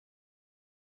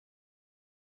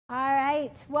All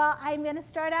right. Well, I'm going to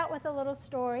start out with a little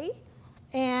story.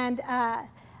 And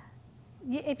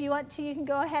if you want to, you can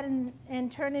go ahead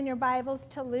and turn in your Bibles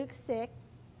to Luke 6.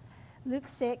 Luke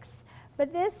 6.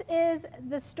 But this is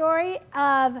the story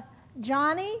of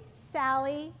Johnny,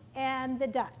 Sally, and the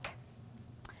duck.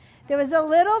 There was a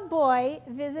little boy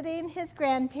visiting his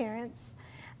grandparents,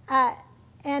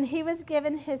 and he was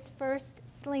given his first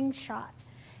slingshot.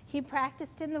 He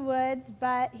practiced in the woods,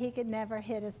 but he could never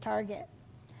hit his target.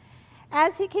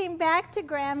 As he came back to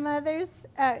grandmother's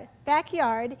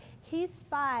backyard, he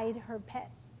spied her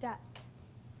pet duck.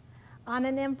 On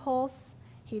an impulse,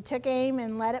 he took aim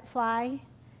and let it fly,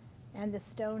 and the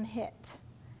stone hit,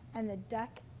 and the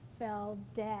duck fell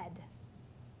dead.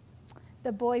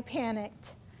 The boy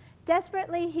panicked.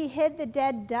 Desperately, he hid the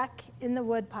dead duck in the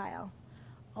woodpile,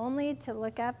 only to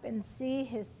look up and see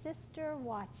his sister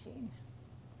watching.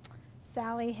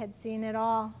 Sally had seen it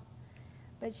all,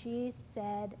 but she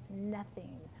said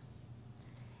nothing.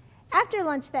 After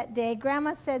lunch that day,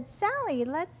 Grandma said, "Sally,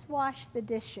 let's wash the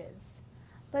dishes."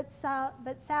 But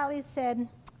Sally said,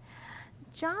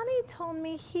 "Johnny told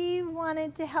me he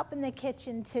wanted to help in the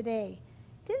kitchen today.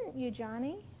 Didn't you,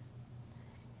 Johnny?"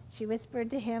 She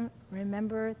whispered to him,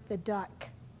 "Remember the duck."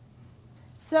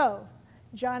 So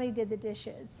Johnny did the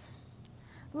dishes.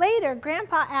 Later,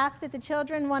 Grandpa asked if the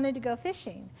children wanted to go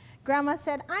fishing. Grandma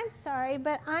said, "I'm sorry,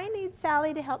 but I need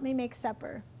Sally to help me make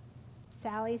supper."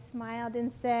 Sally smiled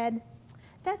and said,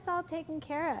 "That's all taken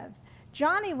care of.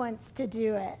 Johnny wants to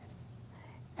do it."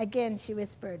 Again, she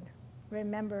whispered,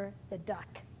 "Remember the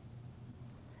duck."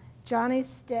 Johnny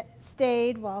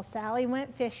stayed while Sally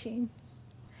went fishing.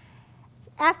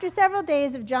 After several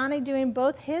days of Johnny doing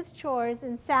both his chores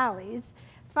and Sally's,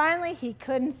 finally he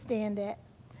couldn't stand it.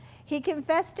 He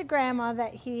confessed to Grandma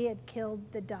that he had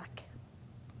killed the duck.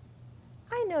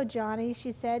 "I know, Johnny,"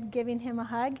 she said, giving him a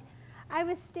hug. "I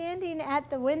was standing at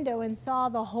the window and saw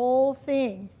the whole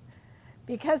thing.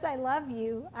 Because I love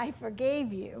you, I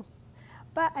forgave you.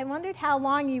 But I wondered how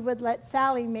long you would let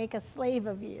Sally make a slave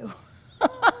of you."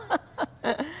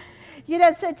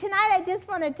 So tonight I just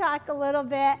want to talk a little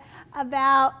bit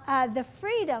about the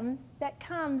freedom that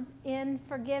comes in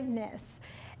forgiveness.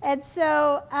 And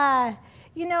so,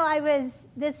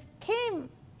 this came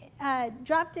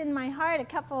dropped in my heart a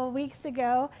couple of weeks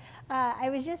ago.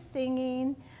 I was just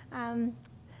singing a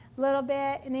little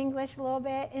bit in English, a little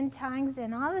bit in tongues,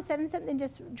 and all of a sudden something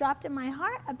just dropped in my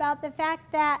heart about the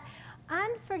fact that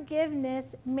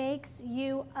unforgiveness makes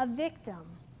you a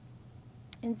victim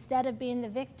instead of being the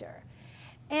victor.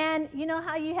 And you know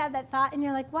how you have that thought and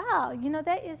you're like, wow,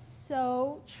 that is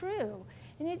so true.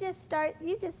 And you just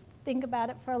think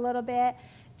about it for a little bit,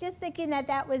 just thinking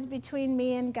that was between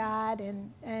me and God,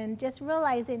 and just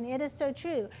realizing it is so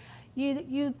true.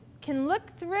 You can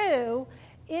look through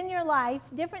in your life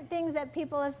different things that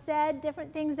people have said,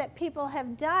 different things that people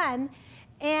have done,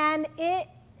 and it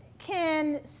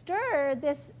can stir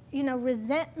this,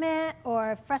 resentment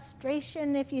or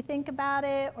frustration if you think about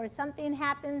it, or something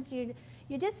happens, you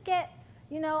just get,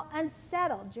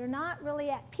 unsettled. You're not really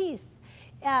at peace.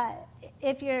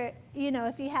 If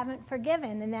you haven't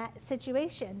forgiven in that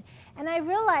situation. And I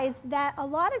realized that a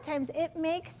lot of times it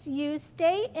makes you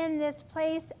stay in this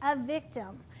place of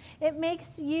victim. It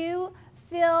makes you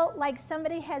feel like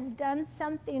somebody has done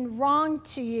something wrong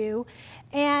to you,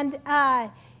 and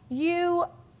you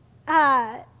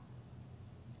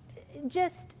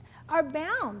just are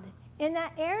bound in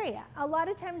that area. A lot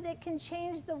of times it can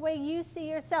change the way you see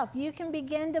yourself. You can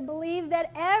begin to believe that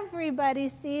everybody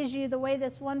sees you the way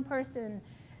this one person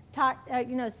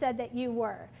said that you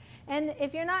were. And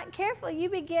if you're not careful, you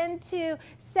begin to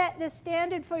set the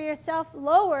standard for yourself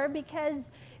lower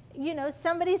because,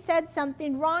 somebody said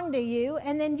something wrong to you,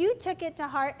 and then you took it to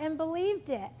heart and believed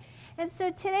it. And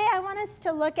so today I want us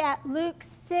to look at Luke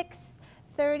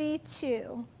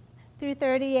 6:32 through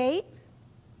 38.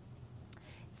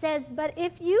 Says, "But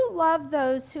if you love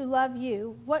those who love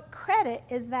you, what credit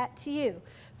is that to you?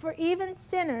 For even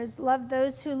sinners love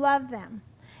those who love them.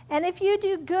 And if you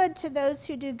do good to those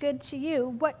who do good to you,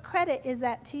 what credit is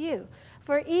that to you?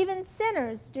 For even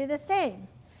sinners do the same.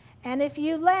 And if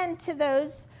you lend to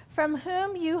those from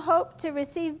whom you hope to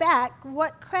receive back,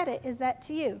 what credit is that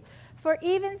to you? For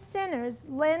even sinners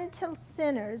lend to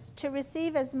sinners to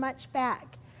receive as much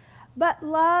back. But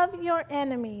love your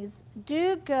enemies,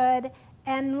 do good,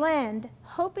 and lend,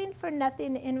 hoping for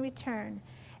nothing in return.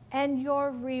 And your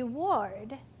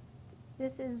reward,"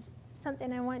 this is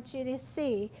something I want you to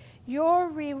see, "your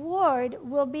reward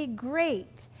will be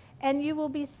great, and you will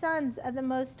be sons of the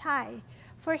Most High.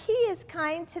 For he is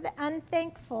kind to the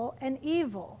unthankful and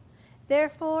evil.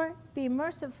 Therefore, be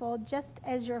merciful, just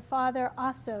as your Father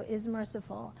also is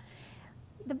merciful.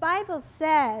 The Bible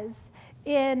says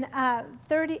in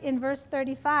verse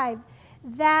 35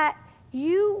 that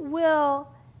you will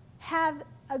have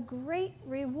a great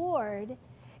reward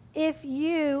if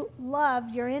you love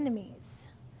your enemies.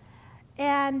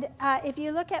 And if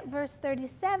you look at verse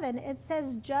 37, it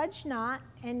says, judge not,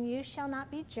 and you shall not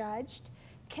be judged.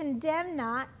 Condemn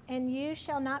not, and you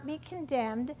shall not be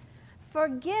condemned.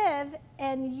 Forgive,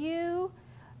 and you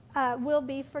will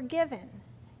be forgiven.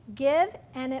 Give,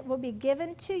 and it will be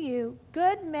given to you.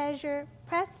 Good measure,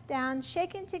 pressed down,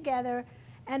 shaken together,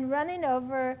 and running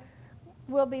over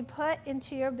will be put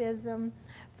into your bosom.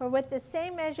 For with the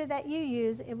same measure that you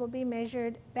use, it will be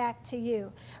measured back to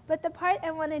you. But the part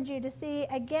I wanted you to see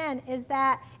again is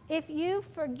that if you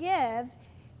forgive,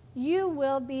 you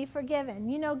will be forgiven.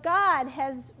 You know, God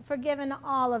has forgiven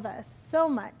all of us so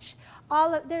much.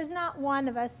 There's not one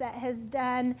of us that has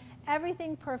done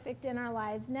everything perfect in our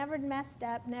lives, never messed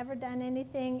up, never done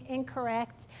anything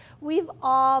incorrect. We've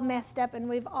all messed up, and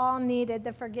we've all needed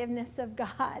the forgiveness of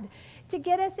God to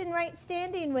get us in right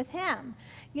standing with Him.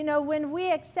 You know, when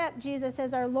we accept Jesus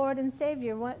as our Lord and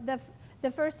Savior,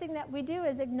 the first thing that we do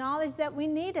is acknowledge that we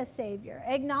need a Savior,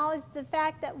 acknowledge the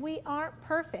fact that we aren't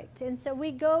perfect. And so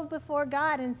we go before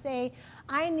God and say,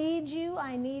 I need you,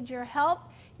 I need your help.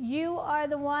 You are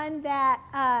the one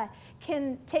that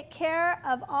can take care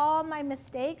of all my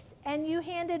mistakes, and you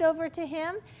hand it over to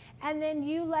Him, and then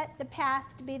you let the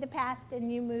past be the past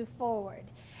and you move forward.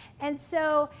 And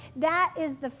so that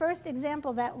is the first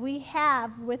example that we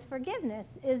have with forgiveness,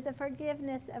 is the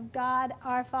forgiveness of God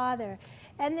our Father.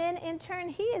 And then in turn,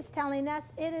 He is telling us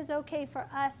it is okay for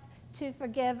us to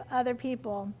forgive other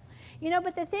people. You know,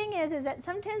 but the thing is that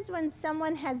sometimes when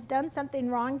someone has done something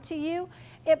wrong to you,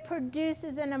 it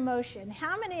produces an emotion.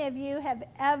 How many of you have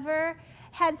ever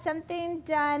had something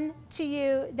done to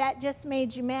you that just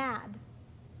made you mad?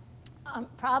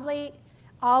 Probably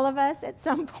all of us at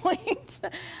some point.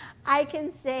 I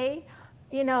can say,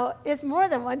 you know, it's more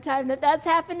than one time that that's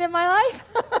happened in my life.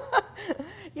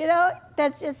 You know,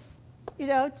 that's just, you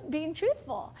know, being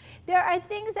truthful. There are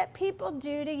things that people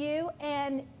do to you,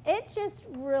 and it just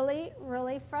really,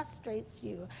 really frustrates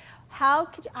you. How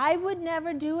could I would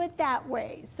never do it that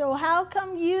way. So how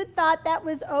come you thought that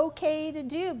was okay to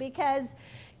do? Because,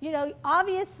 you know,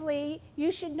 obviously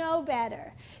you should know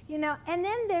better. You know, and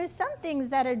then there's some things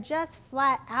that are just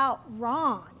flat out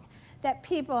wrong that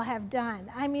people have done.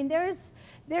 I mean, there's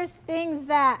things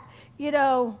that, you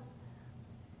know,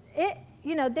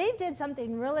 they did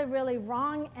something really, really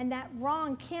wrong, and that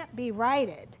wrong can't be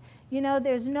righted. You know,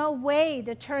 there's no way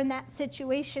to turn that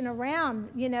situation around,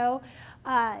 you know.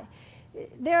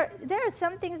 There are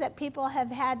some things that people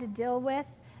have had to deal with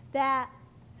that,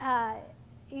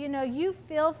 you know, you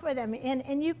feel for them,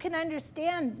 and you can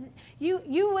understand.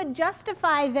 You would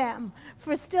justify them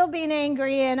for still being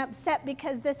angry and upset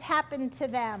because this happened to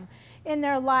them in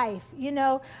their life. You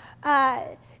know,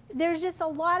 there's just a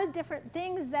lot of different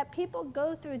things that people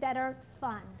go through that aren't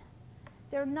fun.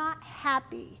 They're not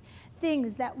happy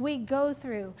things that we go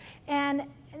through. And,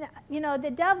 you know,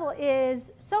 the devil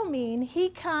is so mean. He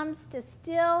comes to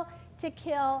steal, to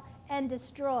kill, and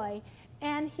destroy.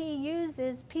 And he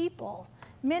uses people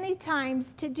many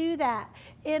times to do that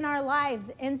in our lives.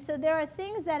 And so there are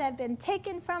things that have been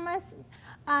taken from us,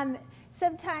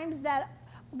 sometimes that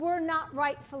were not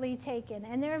rightfully taken.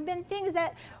 And there have been things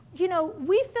that, you know,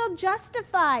 we feel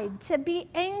justified to be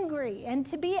angry and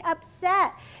to be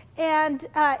upset. And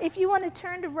if you want to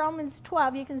turn to Romans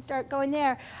 12, you can start going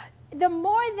there. The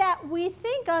more that we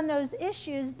think on those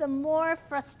issues, the more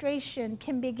frustration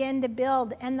can begin to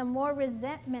build, and the more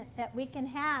resentment that we can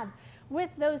have with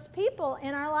those people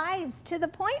in our lives, to the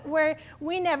point where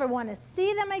we never want to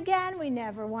see them again, we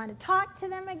never want to talk to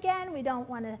them again, we don't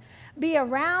want to be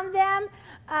around them,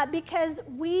 because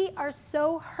we are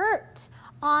so hurt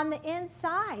on the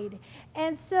inside.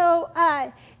 And so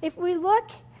if we look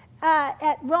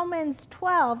at Romans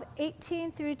 12,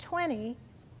 18 through 20,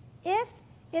 if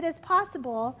it is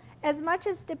possible, as much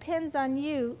as depends on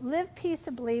you, live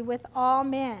peaceably with all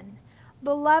men.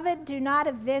 Beloved, do not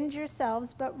avenge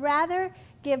yourselves, but rather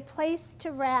give place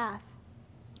to wrath.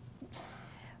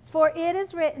 For it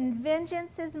is written,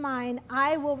 vengeance is mine,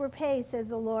 I will repay, says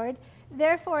the Lord.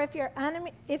 Therefore, if your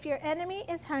enemy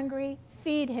is hungry,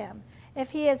 feed him.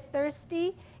 If he is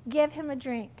thirsty, give him a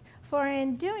drink. For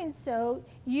in doing so,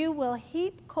 you will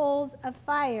heap coals of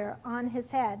fire on his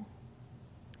head.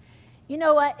 You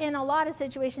know what? In a lot of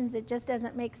situations, it just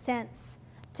doesn't make sense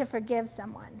to forgive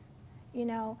someone. You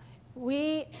know,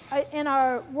 we, in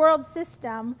our world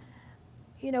system,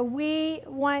 we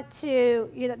want to,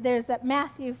 there's that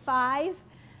Matthew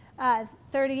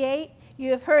 5:38.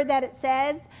 You have heard that it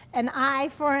says, an eye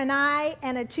for an eye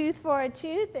and a tooth for a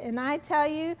tooth. And I tell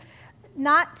you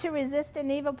not to resist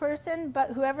an evil person,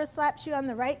 but whoever slaps you on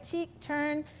the right cheek,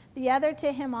 turn the other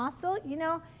to him also.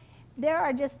 There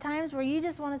are just times where you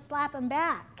just want to slap them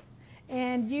back.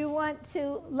 And you want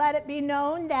to let it be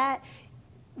known that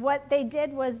what they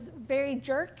did was very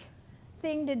jerk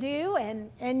thing to do,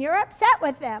 and you're upset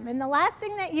with them. And the last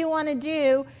thing that you want to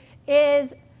do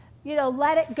is,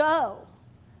 let it go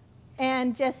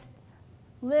and just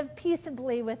live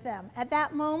peaceably with them. At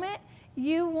that moment,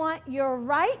 you want your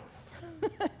rights,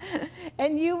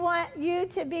 and you want you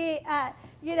to be,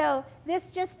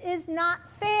 this just is not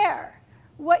fair.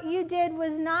 What you did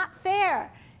was not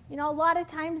fair. A lot of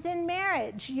times in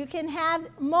marriage, you can have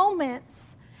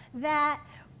moments that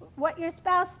what your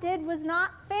spouse did was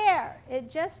not fair.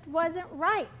 It just wasn't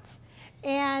right.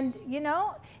 And,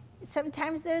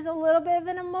 sometimes there's a little bit of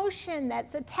an emotion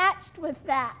that's attached with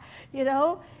that.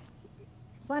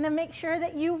 Want to make sure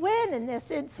that you win in this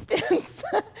instance.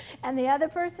 And the other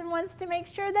person wants to make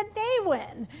sure that they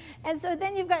win. And so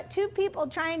then you've got two people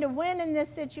trying to win in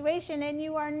this situation, and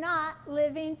you are not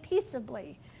living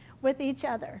peaceably with each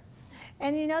other.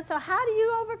 And so how do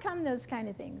you overcome those kind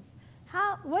of things?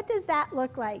 What does that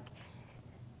look like?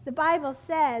 The Bible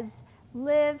says,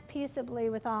 live peaceably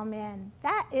with all men.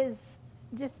 That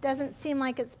just doesn't seem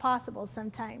like it's possible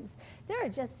sometimes. There are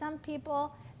just some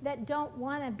people that don't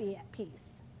want to be at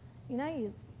peace.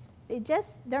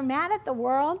 They're mad at the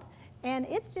world, and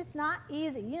it's just not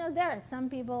easy. There are some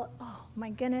people, oh my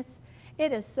goodness,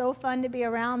 it is so fun to be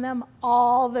around them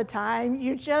all the time.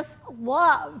 You just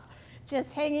love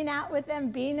just hanging out with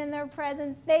them, being in their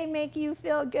presence. They make you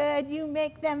feel good. You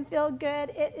make them feel good.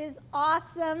 It is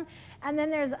awesome. And then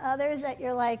there's others that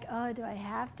you're like, oh, do I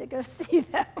have to go see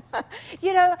them?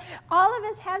 All of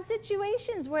us have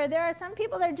situations where there are some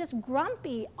people that are just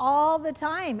grumpy all the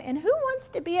time. And who wants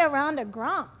to be around a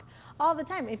grump all the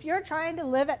time? If you're trying to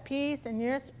live at peace and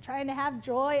you're trying to have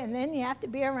joy, and then you have to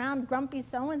be around grumpy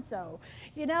so-and-so.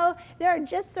 There are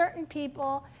just certain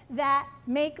people that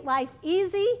make life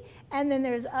easy, and then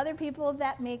there's other people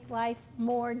that make life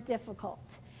more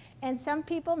difficult. And some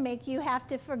people make you have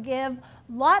to forgive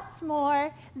lots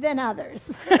more than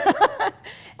others.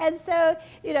 And so,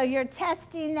 you're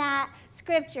testing that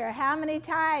scripture. How many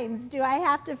times do I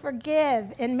have to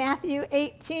forgive? In Matthew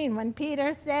 18, when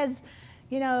Peter says,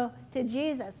 to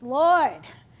Jesus, Lord,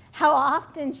 how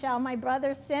often shall my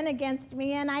brother sin against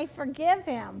me and I forgive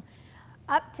him?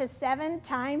 Up to 7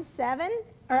 times 7,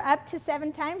 or up to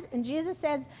 7 times? And Jesus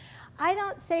says, I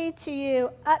don't say to you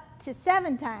up to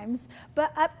 7 times,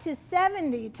 but up to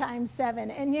 70 times 7.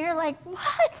 And you're like,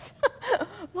 what?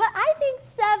 Well, I think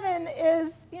 7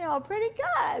 is, pretty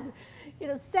good.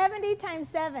 70 times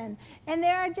 7. And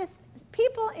there are just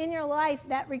people in your life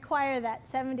that require that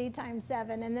 70 times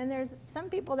 7. And then there's some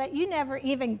people that you never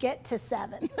even get to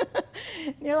 7.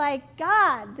 You're like,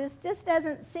 God, this just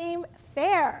doesn't seem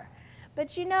fair. But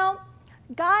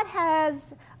God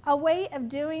has a way of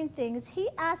doing things. He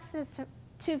asks us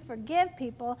to forgive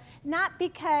people, not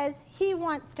because he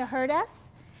wants to hurt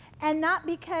us, and not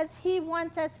because he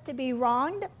wants us to be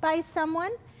wronged by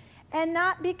someone, and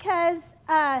not because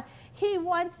he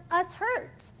wants us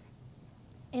hurt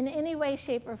in any way,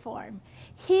 shape, or form.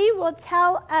 He will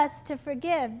tell us to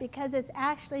forgive because it's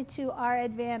actually to our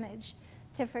advantage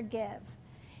to forgive.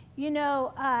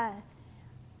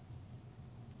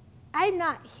 I'm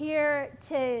not here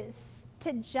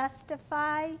to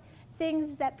justify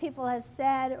things that people have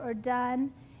said or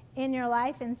done in your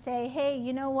life and say, hey,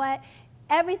 you know what?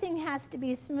 Everything has to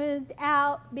be smoothed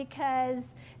out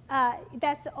because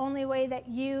that's the only way that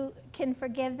you can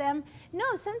forgive them.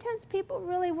 No, sometimes people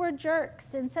really were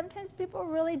jerks, and sometimes people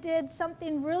really did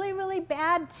something really, really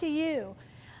bad to you.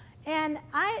 And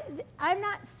I'm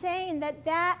not saying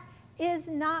that is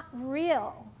not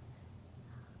real.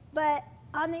 But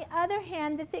on the other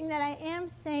hand, the thing that I am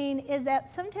saying is that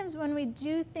sometimes when we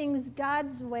do things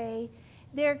God's way,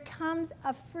 there comes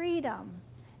a freedom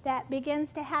that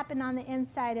begins to happen on the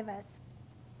inside of us.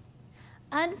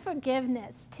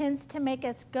 Unforgiveness tends to make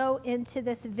us go into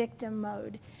this victim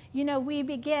mode. We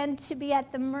begin to be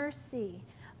at the mercy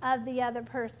of the other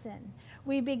person.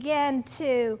 We begin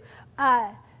to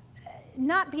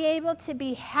not be able to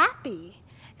be happy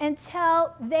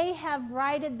until they have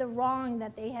righted the wrong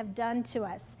that they have done to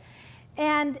us.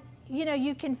 And,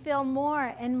 you can feel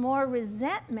more and more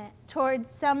resentment towards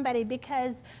somebody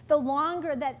because the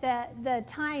longer that the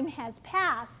time has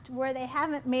passed where they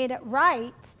haven't made it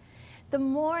right, the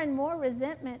more and more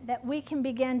resentment that we can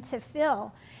begin to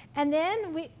feel. And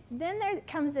then there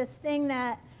comes this thing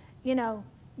that, you know,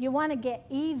 you want to get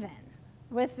even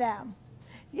with them.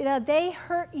 You know, they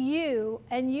hurt you,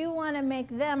 and you want to make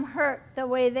them hurt the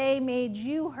way they made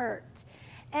you hurt.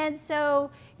 And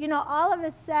so, you know, all of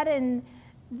a sudden,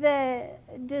 the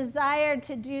desire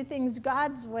to do things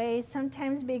God's way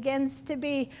sometimes begins to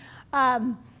be,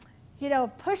 you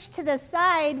know, pushed to the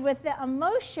side with the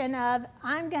emotion of,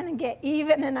 I'm going to get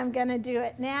even and I'm going to do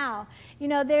it now. You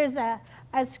know, there's a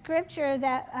scripture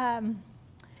that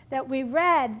that we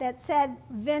read that said,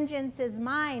 vengeance is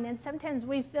mine. And sometimes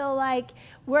we feel like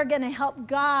we're going to help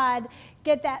God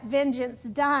get that vengeance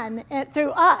done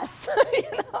through us.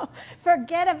 You know,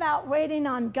 forget about waiting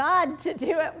on God to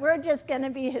do it. We're just going to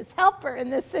be his helper in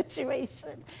this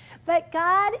situation. But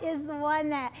God is the one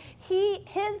that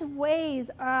his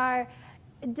ways are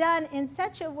done in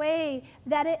such a way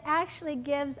that it actually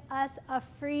gives us a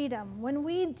freedom. When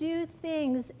we do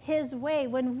things his way,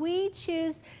 when we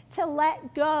choose to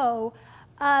let go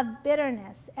of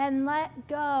bitterness and let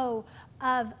go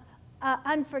of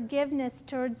unforgiveness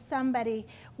towards somebody,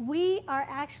 we are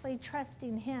actually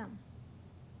trusting him.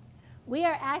 We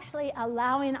are actually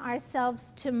allowing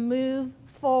ourselves to move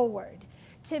forward,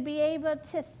 to be able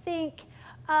to think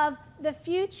of the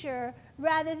future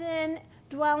rather than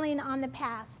dwelling on the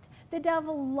past. The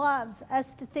devil loves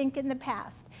us to think in the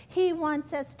past. He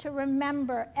wants us to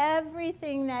remember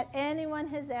everything that anyone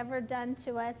has ever done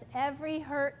to us, every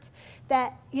hurt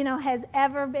that, you know, has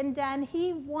ever been done.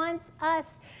 He wants us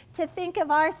to think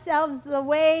of ourselves the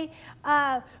way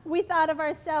we thought of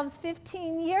ourselves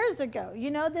 15 years ago.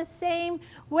 You know, the same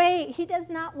way. He does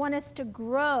not want us to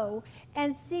grow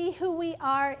and see who we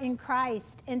are in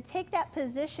Christ and take that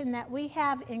position that we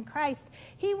have in Christ.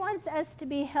 He wants us to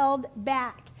be held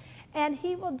back. And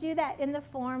he will do that in the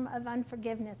form of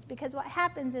unforgiveness, because what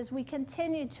happens is we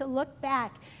continue to look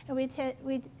back, and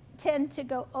we tend to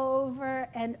go over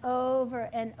and over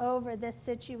and over this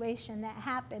situation that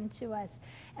happened to us.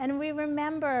 And we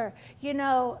remember, you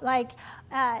know, like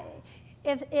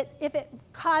if it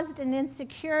caused an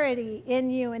insecurity in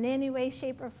you in any way,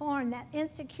 shape, or form, that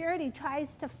insecurity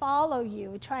tries to follow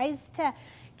you, tries to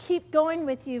keep going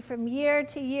with you from year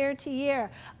to year to year.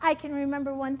 I can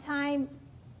remember one time,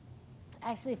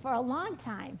 actually for a long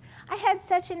time, I had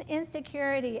such an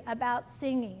insecurity about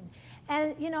singing.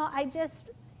 And, you know, I just,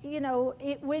 you know,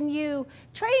 when you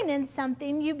train in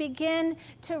something, you begin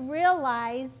to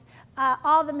realize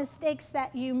all the mistakes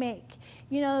that you make.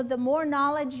 You know, the more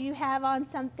knowledge you have on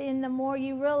something, the more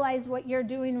you realize what you're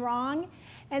doing wrong.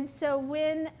 And so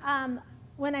when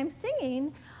I'm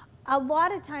singing, a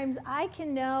lot of times I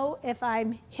can know if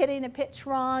I'm hitting a pitch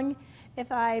wrong, if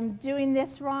I'm doing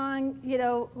this wrong, you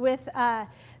know, with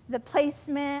the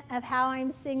placement of how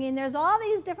I'm singing. There's all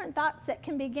these different thoughts that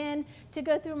can begin to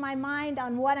go through my mind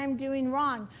on what I'm doing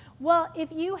wrong. Well,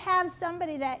 if you have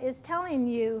somebody that is telling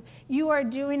you you are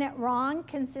doing it wrong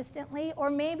consistently, or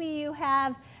maybe you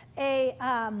have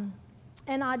an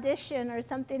audition or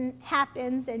something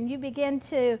happens and you begin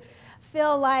to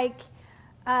feel like,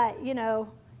 you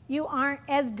know, you aren't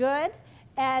as good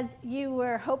as you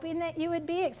were hoping that you would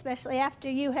be, especially after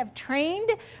you have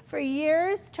trained for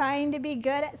years trying to be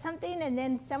good at something, and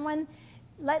then someone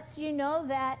lets you know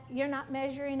that you're not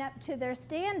measuring up to their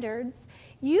standards,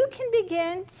 you can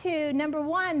begin to, number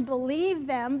one, believe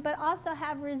them, but also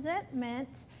have resentment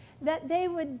that they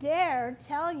would dare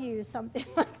tell you something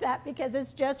like that, because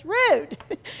it's just rude.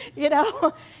 You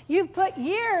know, you've put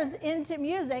years into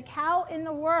music. How in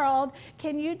the world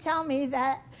can you tell me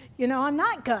that, you know, I'm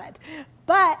not good?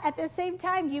 But at the same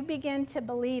time, you begin to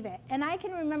believe it. And I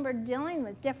can remember dealing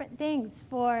with different things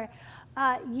for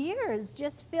years,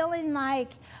 just feeling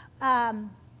like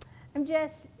I'm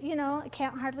just, you know, I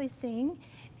can't hardly sing.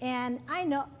 And I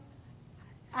know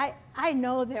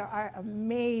there are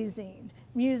amazing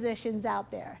musicians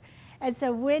out there. And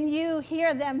so when you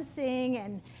hear them sing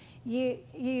and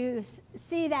you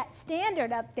see that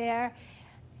standard up there,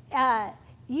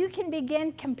 you can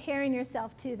begin comparing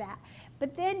yourself to that.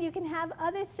 But then you can have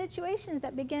other situations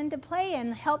that begin to play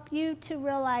and help you to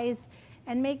realize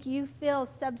and make you feel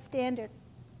substandard,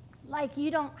 like you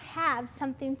don't have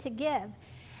something to give.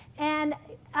 And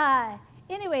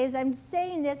anyways, I'm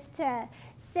saying this to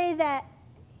say that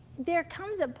there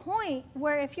comes a point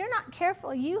where if you're not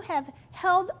careful, you have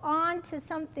held on to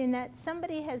something that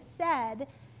somebody has said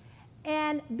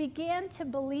and began to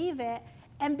believe it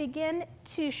and begin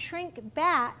to shrink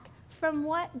back from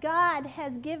what God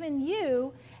has given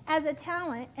you as a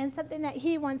talent and something that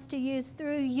he wants to use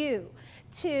through you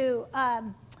to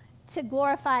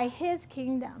glorify his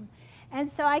kingdom. And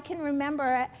so I can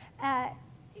remember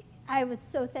I was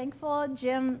so thankful.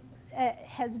 Jim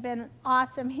has been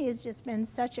awesome. He has just been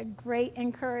such a great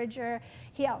encourager.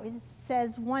 He always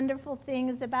says wonderful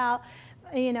things about,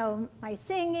 my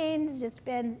singing. He's just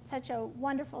been such a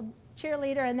wonderful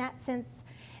cheerleader in that sense.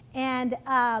 And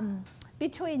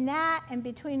between that and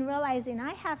between realizing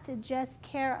I have to just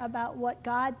care about what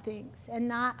God thinks and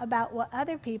not about what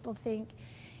other people think,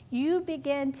 you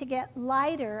begin to get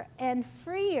lighter and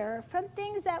freer from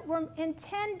things that were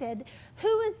intended.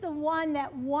 Who is the one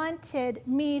that wanted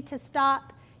me to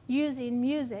stop using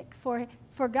music for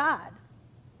God?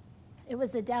 It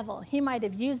was the devil. He might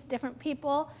have used different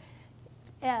people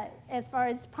as far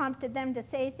as prompted them to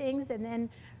say things and then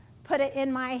put it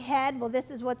in my head, well, this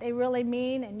is what they really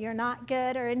mean and you're not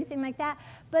good or anything like that.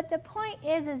 But the point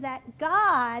is that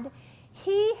God,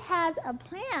 he has a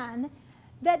plan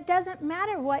that doesn't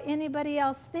matter what anybody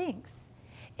else thinks.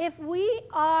 If we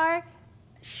are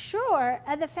sure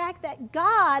of the fact that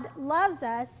God loves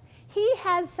us, he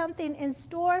has something in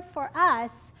store for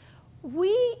us,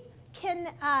 we can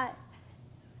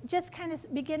just kind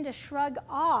of begin to shrug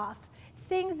off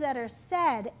things that are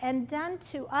said and done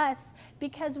to us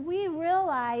because we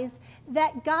realize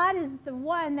that God is the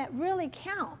one that really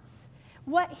counts.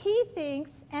 What he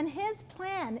thinks and his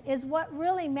plan is what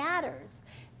really matters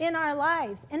in our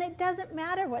lives. And it doesn't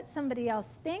matter what somebody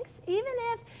else thinks, even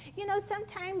if,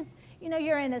 sometimes,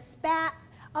 you're in a spat.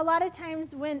 A lot of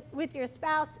times with your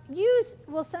spouse, you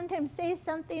will sometimes say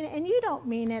something and you don't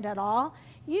mean it at all.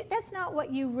 That's not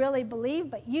what you really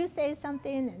believe, but you say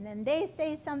something and then they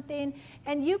say something,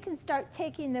 and you can start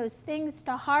taking those things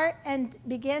to heart and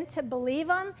begin to believe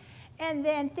them and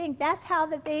then think that's how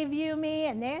that they view me,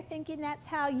 and they're thinking that's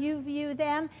how you view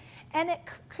them. And it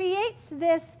creates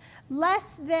this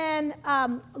less than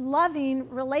loving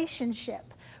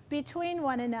relationship between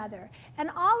one another.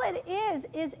 And all it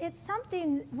is it's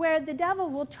something where the devil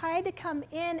will try to come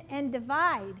in and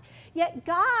divide. Yet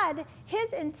God,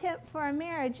 his intent for a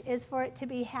marriage is for it to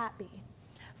be happy,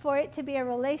 for it to be a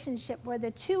relationship where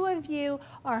the two of you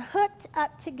are hooked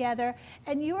up together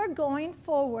and you're going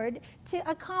forward to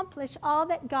accomplish all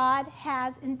that God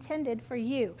has intended for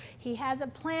you. He has a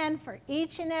plan for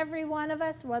each and every one of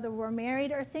us, whether we're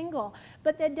married or single.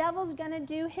 But the devil's going to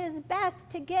do his best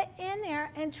to get in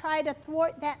there and try to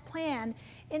thwart that plan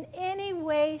in any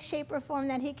way, shape, or form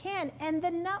that he can. And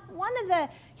one of the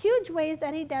huge ways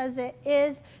that he does it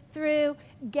is through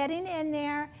getting in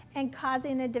there and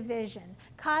causing a division,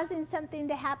 causing something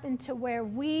to happen to where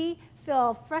we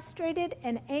feel frustrated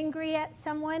and angry at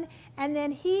someone, and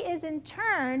then he is in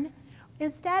turn,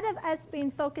 instead of us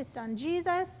being focused on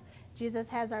Jesus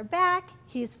has our back,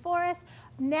 he's for us,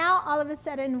 now all of a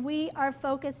sudden we are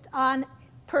focused on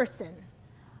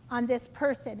this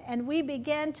person, and we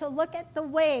begin to look at the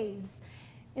waves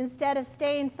instead of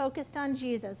staying focused on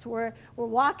Jesus. We're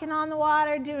walking on the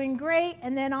water, doing great,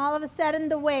 and then all of a sudden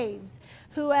the waves.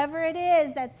 Whoever it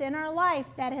is that's in our life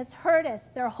that has hurt us,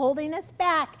 they're holding us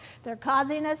back. They're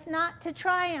causing us not to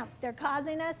triumph. They're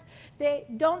causing us,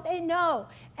 don't they know?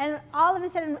 And all of a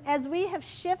sudden, as we have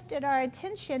shifted our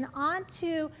attention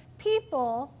onto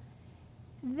people,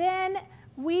 then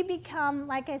we become,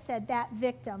 like I said, that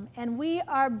victim, and we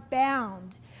are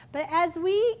bound. But as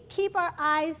we keep our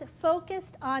eyes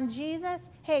focused on Jesus,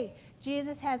 hey,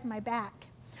 Jesus has my back.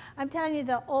 I'm telling you,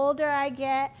 the older I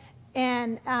get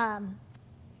and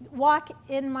walk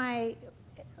in my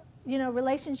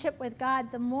relationship with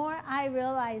God, the more I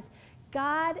realize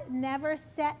God never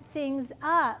set things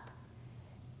up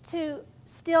to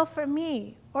steal from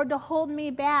me or to hold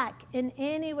me back in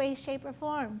any way, shape, or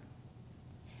form.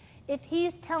 If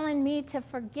he's telling me to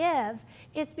forgive,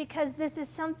 it's because this is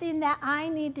something that I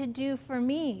need to do for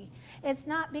me. It's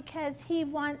not because he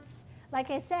wants, like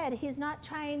I said, he's not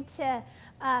trying to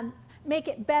make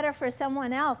it better for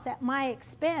someone else at my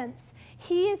expense.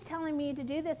 He is telling me to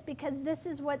do this because this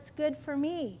is what's good for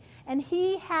me. And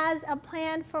he has a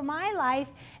plan for my life,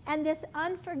 and this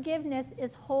unforgiveness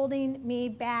is holding me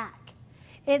back.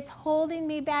 It's holding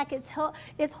me back.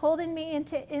 It's holding me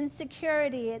into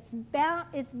insecurity. It's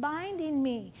binding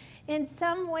me in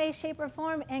some way, shape, or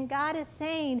form. And God is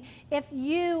saying, if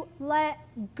you let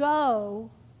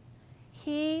go,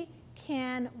 he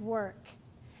can work.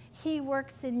 He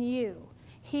works in you.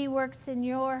 He works in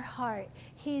your heart.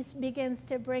 He begins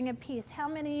to bring a peace. How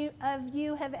many of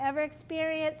you have ever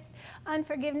experienced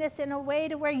unforgiveness in a way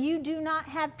to where you do not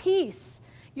have peace?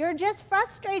 You're just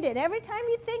frustrated. Every time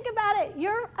you think about it,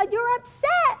 you're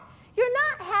upset. You're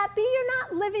not happy. You're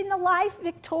not living the life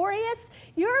victorious.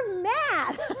 You're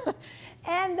mad.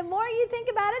 And the more you think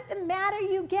about it, the madder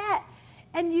you get.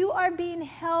 And you are being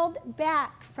held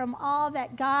back from all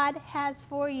that God has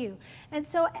for you. And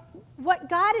so what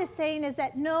God is saying is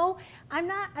that, no, I'm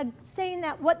not saying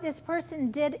that what this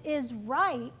person did is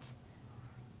right.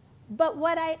 But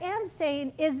what I am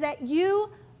saying is that you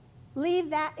leave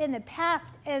that in the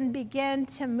past and begin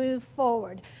to move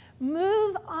forward.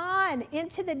 Move on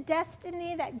into the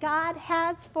destiny that God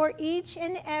has for each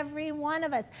and every one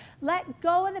of us. Let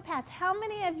go of the past. How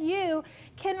many of you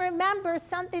can remember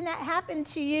something that happened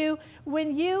to you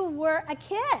when you were a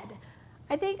kid?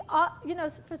 I think,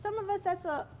 for some of us that's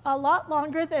a lot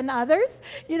longer than others,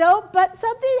 but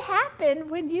something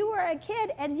happened when you were a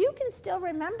kid and you can still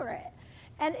remember it.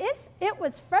 And it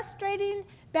was frustrating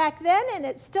back then, and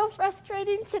it's still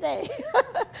frustrating today,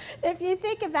 if you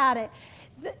think about it.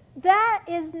 That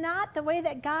is not the way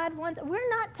that God wants. We're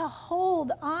not to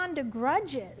hold on to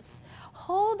grudges,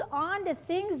 hold on to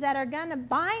things that are going to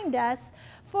bind us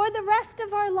for the rest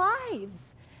of our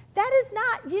lives. That is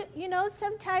not,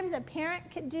 sometimes a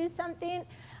parent could do something.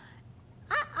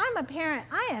 I'm a parent.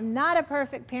 I am not a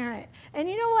perfect parent. And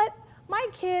you know what? My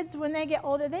kids, when they get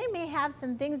older, they may have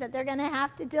some things that they're going to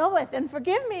have to deal with and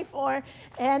forgive me for.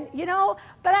 And,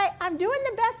 but I'm doing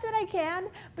the best that I can.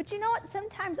 But you know what?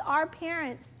 Sometimes our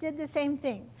parents did the same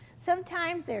thing.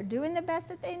 Sometimes they're doing the best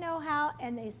that they know how,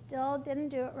 and they still didn't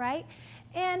do it right.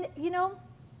 And,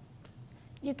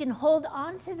 you can hold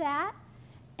on to that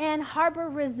and harbor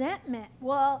resentment.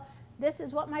 Well, this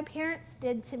is what my parents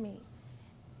did to me.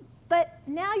 But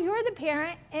now you're the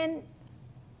parent, and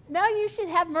now you should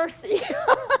have mercy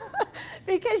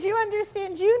because you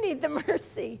understand you need the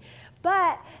mercy.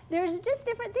 But there's just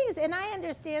different things, and I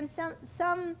understand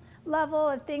some level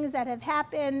of things that have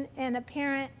happened in a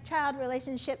parent-child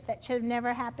relationship that should have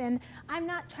never happened. I'm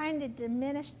not trying to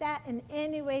diminish that in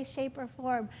any way, shape, or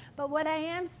form. But what I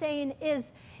am saying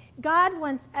is God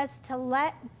wants us to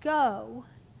let go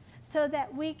so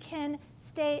that we can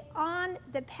stay on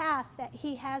the path that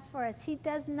he has for us. He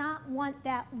does not want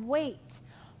that weight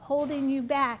holding you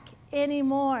back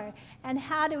anymore. And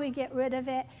how do we get rid of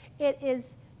it? It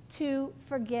is to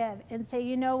forgive and say,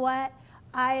 you know what?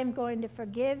 I am going to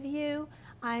forgive you.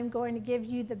 I'm going to give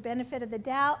you the benefit of the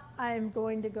doubt. I'm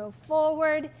going to go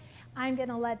forward. I'm going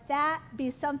to let that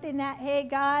be something that, hey,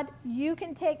 God, you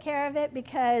can take care of it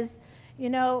because,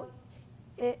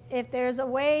 if there's a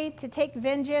way to take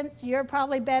vengeance, you're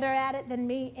probably better at it than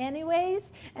me anyways,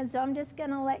 and so I'm just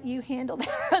going to let you handle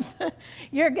that.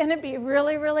 You're going to be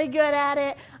really, really good at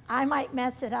it. I might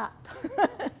mess it up.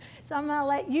 So I'm going to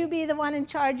let you be the one in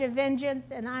charge of vengeance,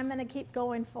 and I'm going to keep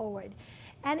going forward.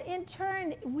 And in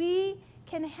turn, we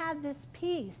can have this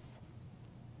peace,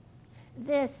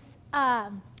 this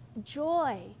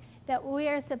joy that we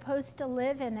are supposed to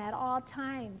live in at all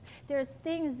times. There's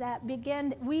things that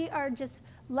we are just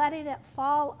letting it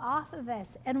fall off of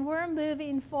us, and we're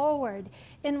moving forward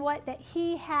in what that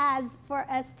he has for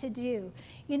us to do.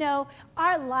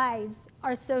 Our lives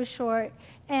are so short,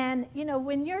 and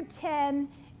when you're 10,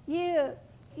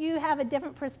 you have a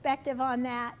different perspective on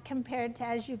that compared to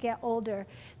as you get older.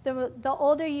 The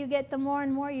older you get, the more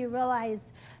and more you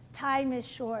realize time is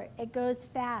short. It goes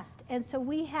fast. And so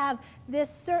we have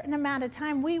this certain amount of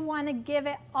time. We want to give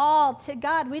it all to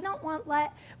God. We don't want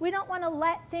to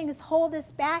let things hold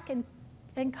us back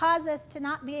and cause us to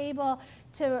not be able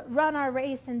to run our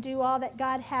race and do all that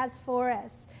God has for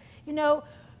us.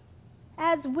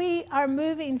 As we are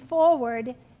moving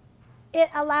forward, it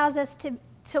allows us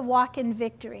to walk in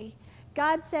victory.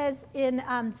 God says in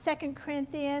 2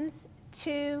 Corinthians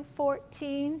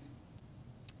 2:14,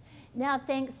 now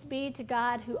thanks be to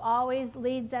God who always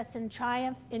leads us in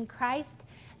triumph in Christ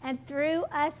and through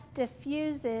us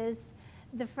diffuses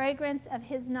the fragrance of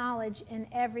his knowledge in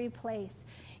every place.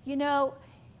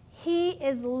 He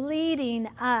is leading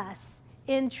us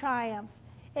in triumph.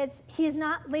 He's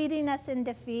not leading us in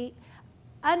defeat.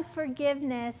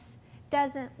 Unforgiveness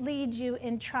doesn't lead you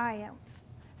in triumph.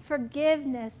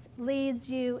 Forgiveness leads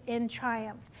you in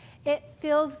triumph. It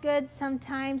feels good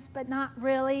sometimes, but not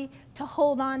really, to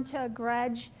hold on to a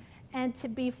grudge and to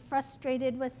be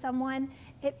frustrated with someone.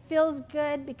 It feels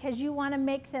good because you want to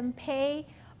make them pay,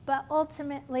 but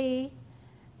ultimately,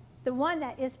 the one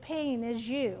that is paying is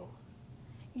you.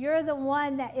 You're the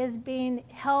one that is being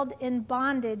held in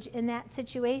bondage in that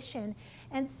situation.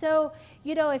 And so,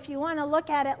 if you want to look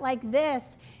at it like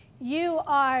this, you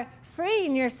are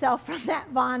freeing yourself from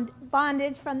that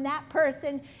bondage, from that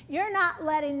person. You're not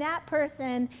letting that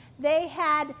person, they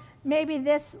had maybe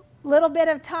this little bit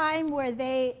of time where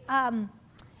they,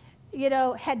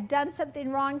 had done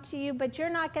something wrong to you, but you're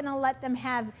not going to let them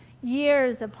have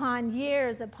years upon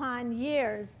years upon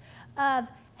years of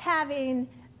having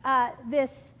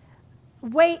this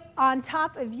weight on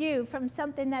top of you from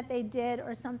something that they did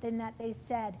or something that they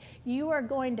said. You are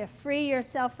going to free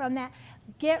yourself from that.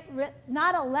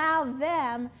 Not allow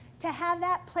them to have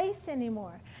that place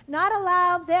anymore. Not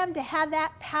allow them to have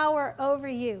that power over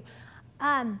you.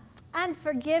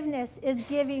 Unforgiveness is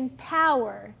giving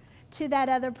power to that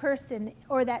other person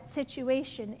or that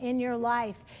situation in your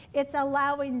life. It's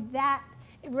allowing that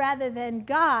rather than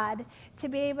God to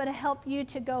be able to help you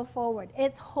to go forward.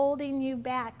 It's holding you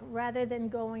back rather than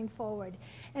going forward.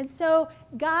 And so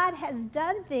God has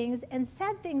done things and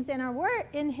said things in our word,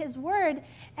 in his word,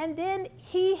 and then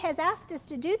he has asked us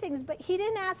to do things, but he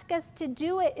didn't ask us to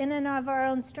do it in and of our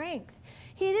own strength.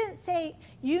 He didn't say,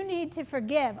 you need to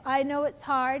forgive. I know it's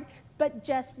hard, but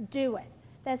just do it.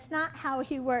 That's not how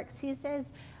he works. He says,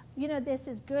 you know, this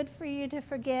is good for you to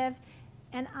forgive,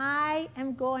 and I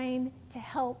am going to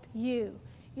help you.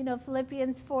 You know,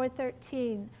 Philippians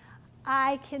 4:13,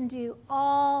 I can do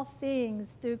all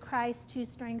things through Christ who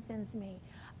strengthens me.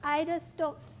 I just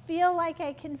don't feel like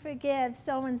I can forgive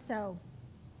so-and-so.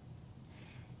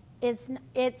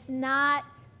 It's not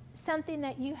something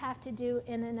that you have to do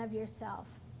in and of yourself.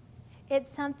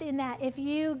 It's something that if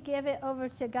you give it over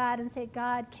to God and say,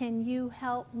 God, can you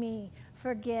help me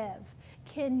forgive?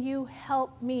 Can you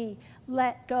help me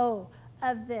let go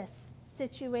of this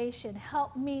situation?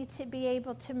 Help me to be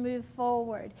able to move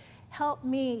forward. Help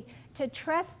me to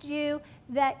trust you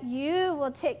that you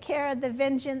will take care of the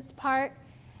vengeance part,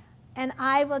 and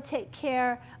I will take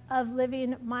care of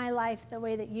living my life the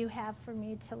way that you have for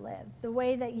me to live, the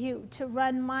way that to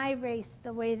run my race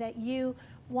the way that you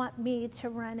want me to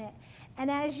run it. And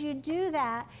as you do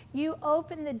that, you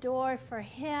open the door for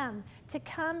him to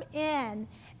come in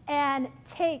and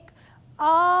take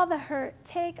all the hurt,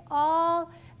 take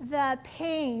all the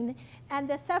pain and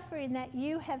the suffering that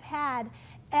you have had,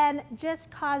 and just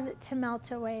cause it to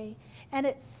melt away. And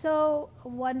it's so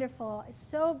wonderful. It's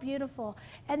so beautiful.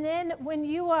 And then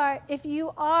if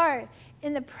you are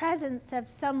in the presence of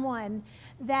someone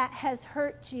that has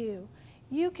hurt you,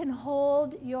 you can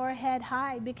hold your head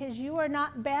high because you are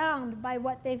not bound by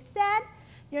what they've said.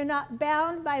 You're not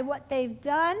bound by what they've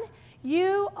done.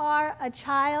 You are a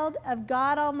child of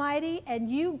God Almighty, and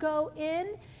you go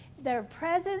in their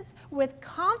presence with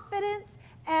confidence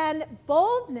and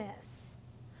boldness.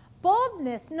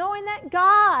 Boldness, knowing that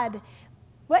God,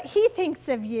 what he thinks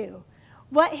of you,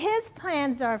 what his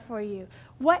plans are for you,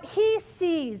 what he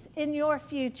sees in your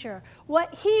future,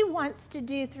 what he wants to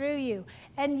do through you.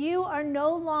 And you are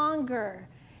no longer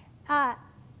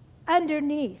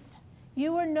underneath.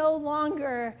 You are no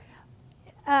longer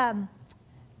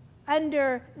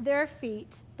under their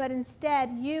feet, but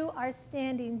instead you are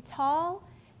standing tall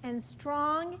and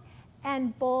strong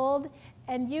and bold,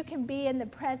 and you can be in the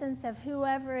presence of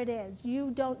whoever it is.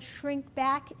 You don't shrink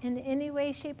back in any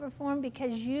way, shape, or form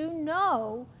because you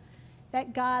know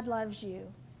that God loves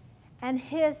you and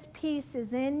his peace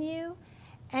is in you,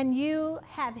 and you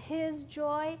have his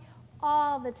joy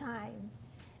all the time.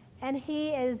 And he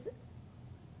is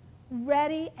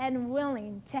ready and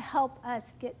willing to help us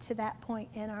get to that point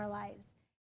in our lives.